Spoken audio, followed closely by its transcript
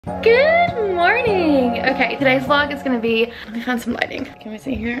Good morning. Okay, today's vlog is gonna be, let me find some lighting. Can we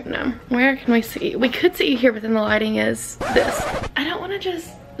see here? No. Where can we see? We could see here, but then the lighting is this. I don't wanna just,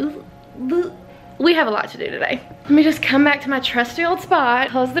 we have a lot to do today. Let me just come back to my trusty old spot,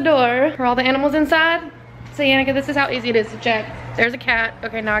 close the door. Are all the animals inside? So Annika, this is how easy it is to check. There's a cat.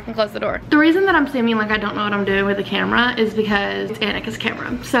 Okay, now I can close the door. The reason that I'm seeming like I don't know what I'm doing with the camera is because it's Annica's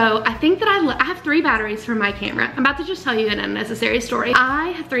camera. So I think that I have 3 batteries for my camera. I'm about to just tell you an unnecessary story. I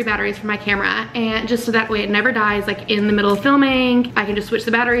have 3 batteries for my camera, and just so that way it never dies like in the middle of filming. I can just switch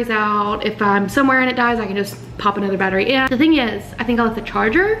the batteries out. If I'm somewhere and it dies, I can just pop another battery in. The thing is, I think I left the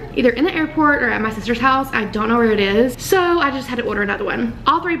charger either in the airport or at my sister's house. I don't know where it is. So I just had to order another one.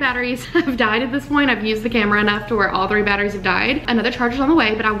 All 3 batteries have died at this point. I've used the camera enough to where all 3 batteries have died. Another charger's on the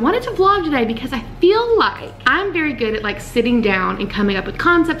way, but I wanted to vlog today because I feel like I'm very good at like sitting down and coming up with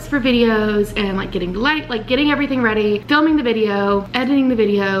concepts for videos and like getting the light, like getting everything ready, filming the video, editing the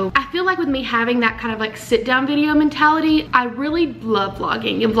video. I feel like with me having that kind of like sit down video mentality, I really love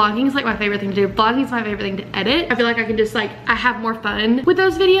vlogging, and vlogging is like my favorite thing to do. Vlogging is my favorite thing to edit. I feel like I can just like, I have more fun with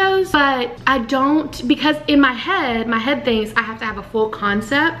those videos, but I don't, because in my head thinks I have to have a full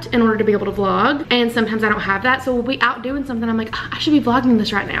concept in order to be able to vlog, and sometimes I don't have that. So we'll be out doing something, I'm like, oh, I should be vlogging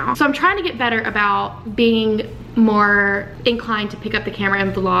this right now. So I'm trying to get better about being more inclined to pick up the camera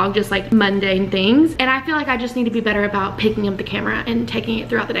and vlog just like mundane things, and I feel like I just need to be better about picking up the camera and taking it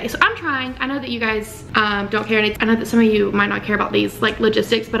throughout the day. So I'm trying. I know that you guys don't care, and I know that some of you might not care about these like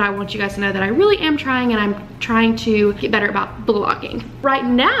logistics, but I want you guys to know that I really am trying, and I'm trying to get better about vlogging. Right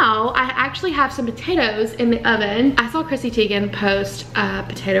now I actually have some potatoes in the oven. I saw Chrissy Teigen post a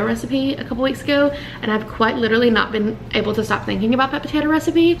potato recipe a couple weeks ago, and I've quite literally not been able to stop thinking about that potato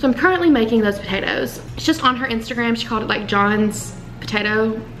recipe. So I'm currently making those potatoes. It's just on her Instagram. She called it like John's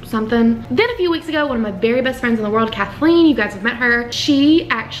potato something. Then a few weeks ago, one of my very best friends in the world, Kathleen, you guys have met her, she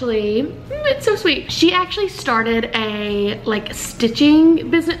actually, it's so sweet, she actually started a like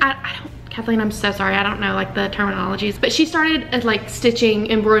stitching business. Kathleen, I'm so sorry, I don't know like the terminologies, but she started a like stitching,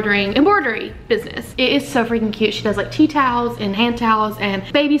 embroidery business. It is so freaking cute. She does like tea towels and hand towels and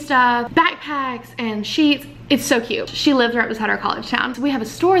baby stuff, backpacks and sheets. It's so cute. She lives right beside our college town. So we have a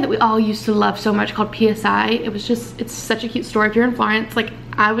store that we all used to love so much called PSI. It's such a cute store. If you're in Florence, like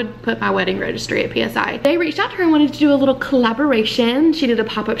I would put my wedding registry at PSI. They reached out to her and wanted to do a little collaboration. She did a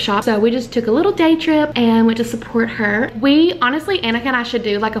pop-up shop. So we just took a little day trip and went to support her. We honestly, Annika and I should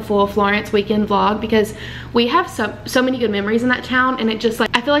do like a full Florence weekend vlog because we have so many good memories in that town, and it just like,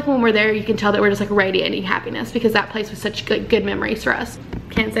 I feel like when we're there, you can tell that we're just like radiating happiness because that place was such good memories for us.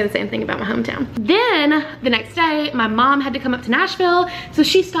 Can't say the same thing about my hometown. Then the next day, my mom had to come up to Nashville, so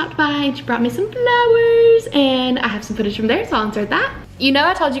she stopped by and she brought me some flowers, and I have some footage from there, so I'll insert that. You know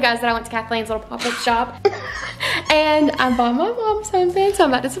I told you guys that I went to Kathleen's little pop-up shop and I bought my mom something, so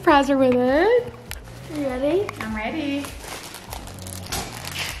I'm about to surprise her with it. You ready? I'm ready.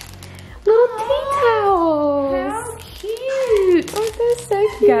 Little tea towels. How cute. Oh, they're so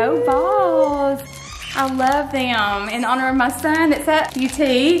cute. Go balls. I love them. In honor of my son that's at UT.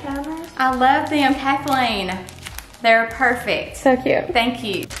 I love them, Kathleen. They're perfect. So cute. Thank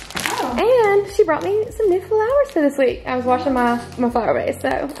you. Oh. And she brought me some new flowers for this week. I was washing my flower vase,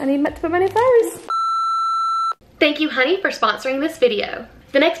 so I need to put my new flowers. Thank you, Honey, for sponsoring this video.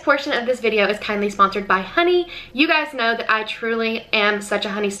 The next portion of this video is kindly sponsored by Honey. You guys know that I truly am such a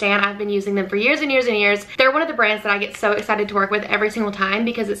Honey stan. I've been using them for years and years and years. They're one of the brands that I get so excited to work with every single time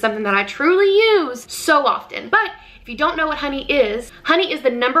because it's something that I truly use so often. But if you don't know what Honey is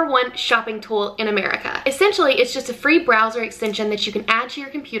the #1 shopping tool in America. Essentially, it's just a free browser extension that you can add to your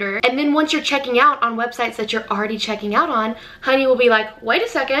computer, and then once you're checking out on websites that you're already checking out on, Honey will be like, wait a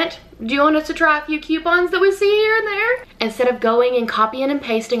second, do you want us to try a few coupons that we see here and there? Instead of going and copying and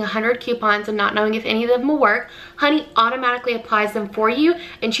pasting 100 coupons and not knowing if any of them will work, Honey automatically applies them for you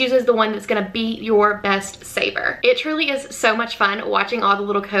and chooses the one that's gonna be your best saver. It truly is so much fun watching all the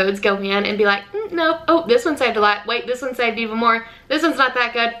little codes go in and be like, nope, oh, this one saved a lot. Wait, this one saved even more. This one's not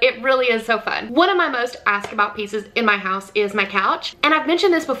that good. It really is so fun. One of my most asked about pieces in my house is my couch. And I've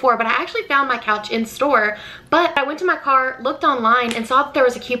mentioned this before, but I actually found my couch in store, but I went to my car, looked online, and saw that there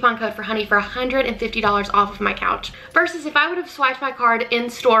was a coupon code for Honey for $150 off of my couch. Versus if I would have swiped my card in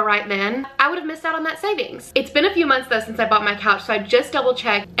store right then, I would have missed out on that savings. It's been a few months though since I bought my couch, so I just double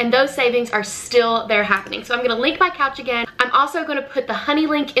checked, and those savings are still there happening. So I'm gonna link my couch again. I'm also gonna put the Honey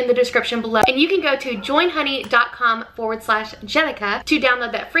link in the description below, and you can go to joinhoney.com/Jennica Jenica to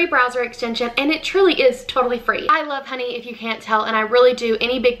download that free browser extension, and it truly is totally free. I love Honey, if you can't tell, and I really do.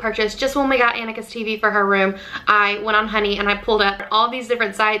 Any big purchase, just when we got Annica's TV for her room, I went on Honey and I pulled up all these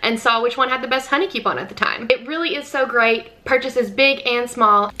different sites and saw which one had the best Honey coupon at the time. It really is so great. Purchases big and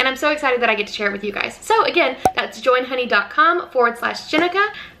small, and I'm so excited that I get to share it with you guys. So again, that's joinhoney.com/Jenica.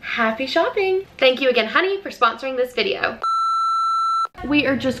 Happy shopping. Thank you again, Honey, for sponsoring this video. We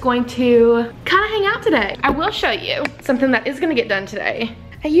are just going to kind of hang out today. I will show you something that is gonna get done today.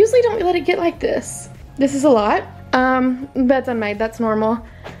 I usually don't let it get like this. This is a lot. That's unmade, that's normal.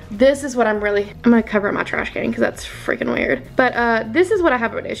 This is what I'm gonna cover up my trash can because that's freaking weird. But this is what I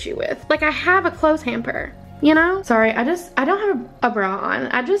have an issue with. Like, I have a clothes hamper, you know? Sorry, I don't have a bra on.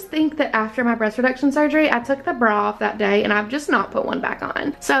 I just think that after my breast reduction surgery, I took the bra off that day and I've just not put one back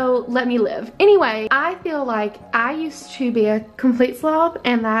on. So let me live. Anyway, I feel like I used to be a complete slob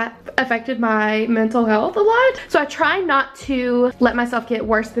and that affected my mental health a lot. So I try not to let myself get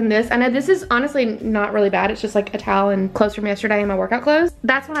worse than this. I know this is honestly not really bad. It's just like a towel and clothes from yesterday and my workout clothes.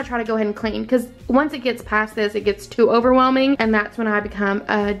 That's when I try to go ahead and clean, because once it gets past this, it gets too overwhelming, and that's when I become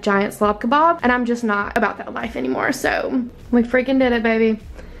a giant slob kebab, and I'm just not about that life anymore. So we freaking did it, baby.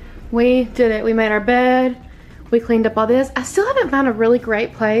 We did it. We made our bed. We cleaned up all this. I still haven't found a really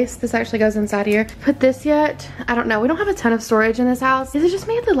great place. This actually goes inside here. Put this yet? I don't know. We don't have a ton of storage in this house. Is it just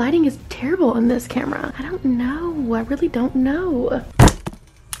me if the lighting is terrible in this camera? I don't know. I really don't know.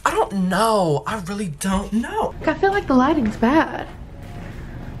 I don't know. I really don't know. I feel like the lighting's bad.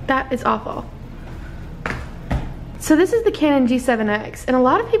 That is awful. So this is the Canon G7X, and a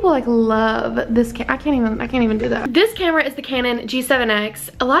lot of people like love this I can't even do that. This camera is the Canon G7X.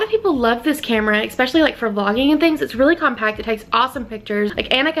 A lot of people love this camera, especially like for vlogging and things. It's really compact. It takes awesome pictures. Like,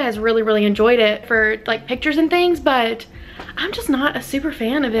 Annica has really enjoyed it for like pictures and things, but I'm just not a super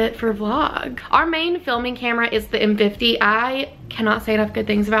fan of it for vlog. Our main filming camera is the M50. I cannot say enough good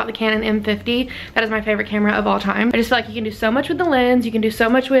things about the Canon M50. That is my favorite camera of all time. I just feel like you can do so much with the lens. You can do so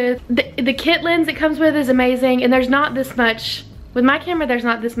much with the kit lens it comes with is amazing, and there's not this much, with my camera, there's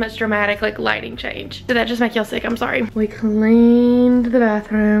not this much dramatic like lighting change. Did that just make y'all sick? I'm sorry. We cleaned the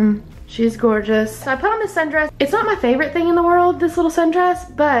bathroom. She's gorgeous. So I put on this sundress. It's not my favorite thing in the world, this little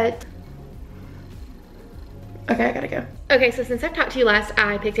sundress, but okay, I gotta go. Okay, so since I've talked to you last,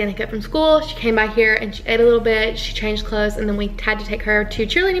 I picked Annica up from school. She came by here and she ate a little bit, she changed clothes, and then we had to take her to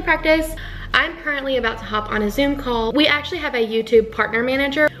cheerleading practice. I'm currently about to hop on a Zoom call. We actually have a YouTube partner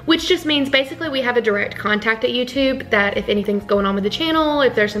manager, which just means basically we have a direct contact at YouTube that if anything's going on with the channel,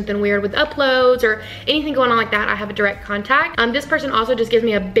 if there's something weird with uploads or anything going on like that, I have a direct contact. This person also just gives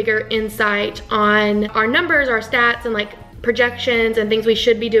me a bigger insight on our numbers, our stats, and like projections and things we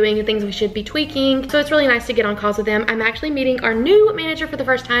should be doing and things we should be tweaking. So it's really nice to get on calls with them. I'm actually meeting our new manager for the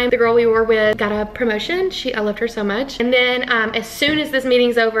first time. The girl we were with got a promotion. I loved her so much. And then as soon as this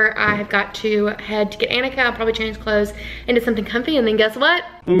meeting's over, I have got to head to get Annica. I'll probably change clothes into something comfy, and then guess what?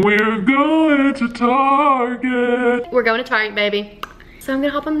 We're going to Target. We're going to Target, baby. So I'm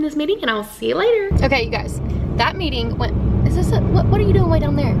gonna hop on this meeting and I'll see you later. Okay, you guys, that meeting went, what are you doing way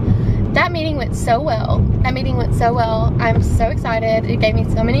down there? That meeting went so well. That meeting went so well. I'm so excited. It gave me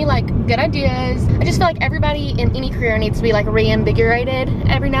so many like good ideas. I just feel like everybody in any career needs to be like reinvigorated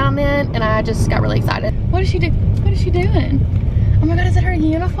every now and then, and I just got really excited. What is she doing? What is she doing? Oh my God, is it her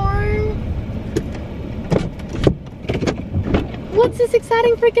uniform? What's this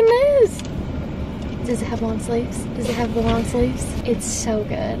exciting freaking news? Does it have long sleeves? Does it have the long sleeves? It's so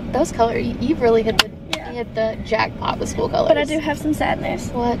good. Those colors, you've really hit the jackpot with school colors. But I do have some sadness.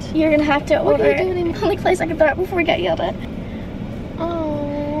 What? You're gonna have to order. What are you doing? The only place I can throw it before we got yelled at.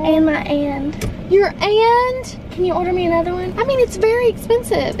 Oh. And my and. Your and? Can you order me another one? I mean, it's very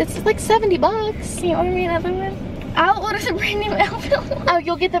expensive. It's like 70 bucks. Can you order me another one? I'll order the brand new Melville one. Oh,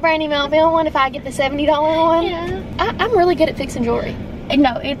 you'll get the brand new Melville one if I get the $70 one? Yeah. I'm really good at fixing jewelry.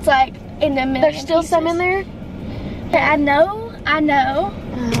 No, it's like in the million There's still pieces. some in there? I know.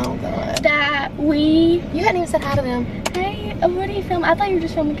 Oh, God. That we... You hadn't even said hi to them. Hey, what are you filming? I thought you were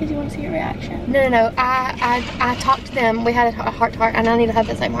just filming because you want to see your reaction. No. I talked to them. We had a heart-to-heart, and I need to have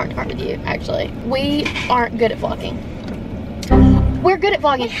the same heart-to-heart with you, actually. We aren't good at vlogging. We're good at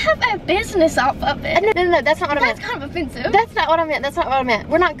vlogging. We have a business off of it. No, that's not what I meant. That's kind of offensive. That's not what I meant. That's not what I meant.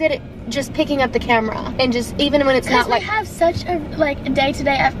 We're not good at just picking up the camera and just, even when it's not like... we have such a, like,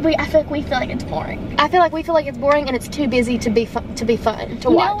 day-to-day, I feel like it's boring. I feel like we feel like it's boring and it's too busy to be fun to watch.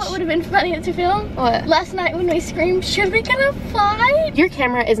 You know what would have been funny to film? What? Last night when we screamed, should we get a fight? Your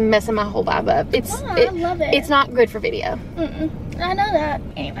camera is messing my whole vibe up. I love it. It's not good for video. I know that.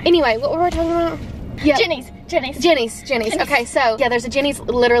 Anyway, what were we talking about? Yeah. Jenny's. Okay, so yeah, there's a Jenny's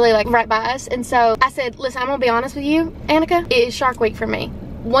literally like right by us, and so I said, listen, I'm gonna be honest with you, Annika, it is Shark Week for me.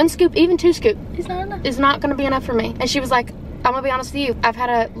 1 scoop, even 2 scoop, is not gonna be enough for me. And she was like, I'm gonna be honest with you, I've had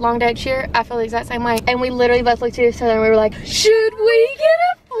a long day at cheer, I feel the exact same way. And we literally both looked at each other and we were like, should we get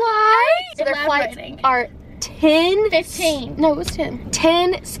a flight? So their flights are 15. No, it was 10.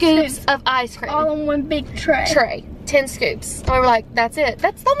 10 scoops of ice cream. All in one big tray. 10 scoops. And we were like, that's it.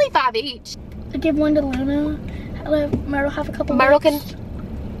 That's only 5 each. I give one to Luna. Let Myrtle have a couple. Myrtle can.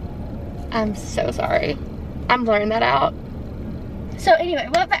 I'm so sorry. I'm blurring that out. So anyway,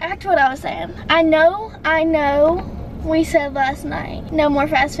 back to what I was saying. I know. We said last night, no more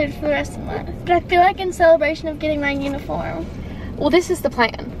fast food for the rest of the month. But I feel like in celebration of getting my uniform. Well, this is the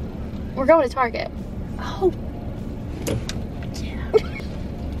plan. We're going to Target. Oh. Yeah.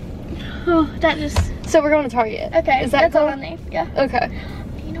 Oh, that just. So we're going to Target. Okay, is that that's cool? all I need. Yeah. Okay.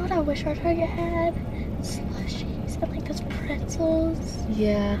 You know what I wish our Target had? Slushies and like those pretzels.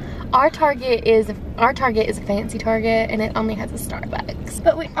 Yeah. Our Target is a fancy Target, and it only has a Starbucks.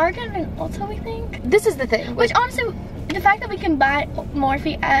 But we are going to an Ulta, we think. This is the thing. Which honestly, the fact that we can buy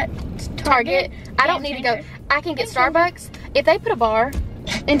Morphe at Target, I don't need to go. I can get Starbucks. If they put a bar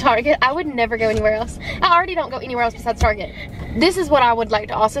in Target, I would never go anywhere else. I already don't go anywhere else besides Target. This is what I would like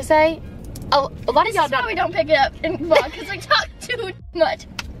to also say. A lot of y'all don't. We don't pick it up in vlog because we talk too much.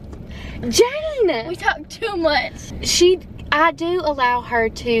 Jane! We talk too much. I do allow her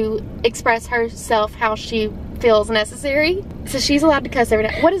to express herself how she feels necessary. So she's allowed to cuss every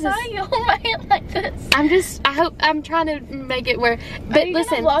day. What is this? Why are you hold my hand like this? I'm trying to make it where, but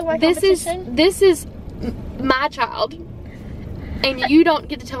listen, this is my child. And you don't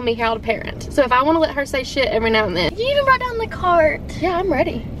get to tell me how to parent. So if I want to let her say shit every now and then. You even brought down the cart. Yeah, I'm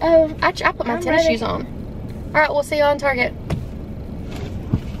ready. Oh, I put my tennis shoes on. All right, we'll see you on Target.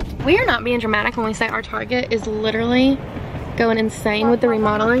 We are not being dramatic when we say our Target is literally going insane with the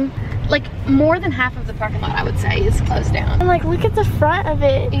remodeling. Like more than half of the parking lot, I would say, is closed down. And like, look at the front of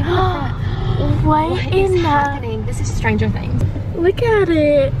it. Even the front. What is happening? This is Stranger Things. Look at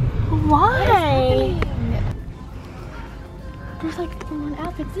it. Why? There's like 1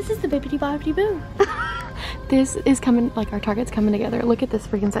 outfit. This is the bippity boppity boo. This is coming, like our Target's coming together. Look at this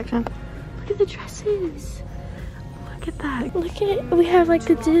freaking section. Look at the dresses. Look at that. Look at it. We have like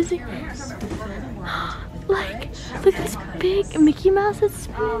the Disney. Like, look at this big Mickey Mouse that's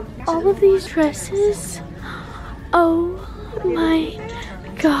spinning. All of these dresses. Oh my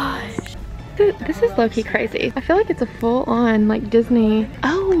gosh. This is low-key crazy. I feel like it's a full-on like Disney.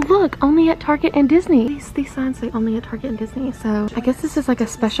 Oh look, only at Target and Disney. These signs say only at Target and Disney. So I guess this is like a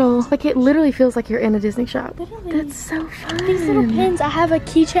special, like it literally feels like you're in a Disney shop. Literally. That's so fun. These little pins. I have a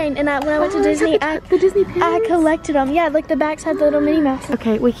keychain, and when I went to Disney, the Disney pins. I collected them. Yeah, like the backs had the little Minnie Mouse.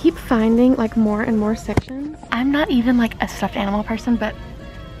 Okay, we keep finding like more and more sections. I'm not even like a stuffed animal person, but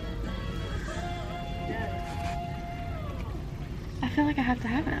I feel like I have to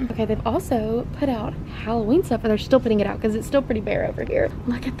have them. Okay, they've also put out Halloween stuff, but they're still putting it out because it's still pretty bare over here.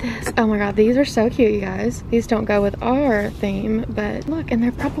 Look at this. Oh my god, these are so cute, you guys. These don't go with our theme, but look, and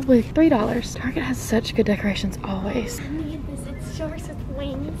they're probably $3. Target has such good decorations always. I need this. It's sharks with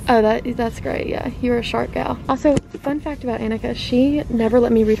wings. Oh, that's great. Yeah, you're a shark gal. Also, fun fact about Annika, she never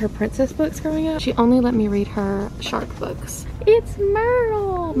let me read her princess books growing up. She only let me read her shark books. It's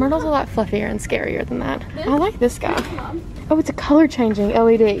Myrtle. Myrtle's a lot fluffier and scarier than that. I like this guy. Oh, it's a color changing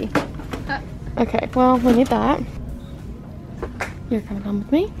LED. Okay, well, we need that. You're coming home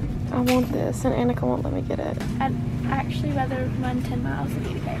with me? I want this, and Annika won't let me get it. I'd actually rather run 10 miles than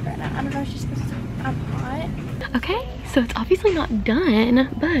eat a cake right now. I don't know if she's supposed to. I'm hot. Okay, so it's obviously not done,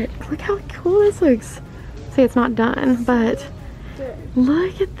 but look how cool this looks. See, it's not done, but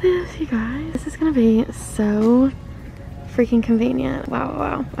look at this, you guys. This is gonna be so freaking convenient.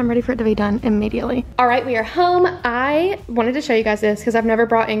 Wow. I'm ready for it to be done immediately. All right, we are home. I wanted to show you guys this because I've never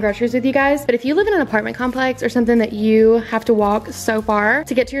brought in groceries with you guys, but if you live in an apartment complex or something that you have to walk so far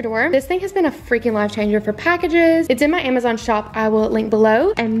to get to your door, this thing has been a freaking life changer for packages. It's in my Amazon shop. I will link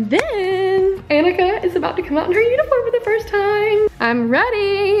below. And then Annika is about to come out in her uniform for the first time. I'm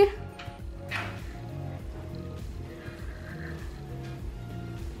ready.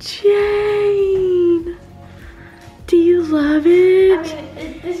 Jane. Do you love it? I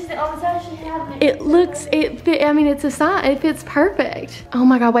mean, this is the only time she had it. I mean, it's a sign. It fits perfect. Oh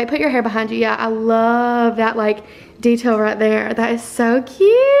my god, wait, put your hair behind you. Yeah, I love that like detail right there. That is so cute.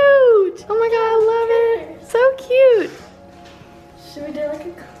 Oh my god, I love it. So cute. Should we do like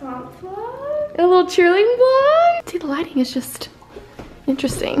a comp vlog? A little cheerleading vlog? See, the lighting is just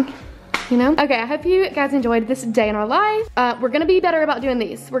interesting. You know? Okay, I hope you guys enjoyed this day in our life. We're gonna be better about doing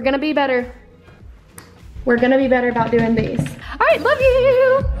these. We're gonna be better. We're gonna be better about doing these. All right, love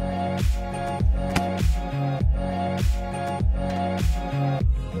you.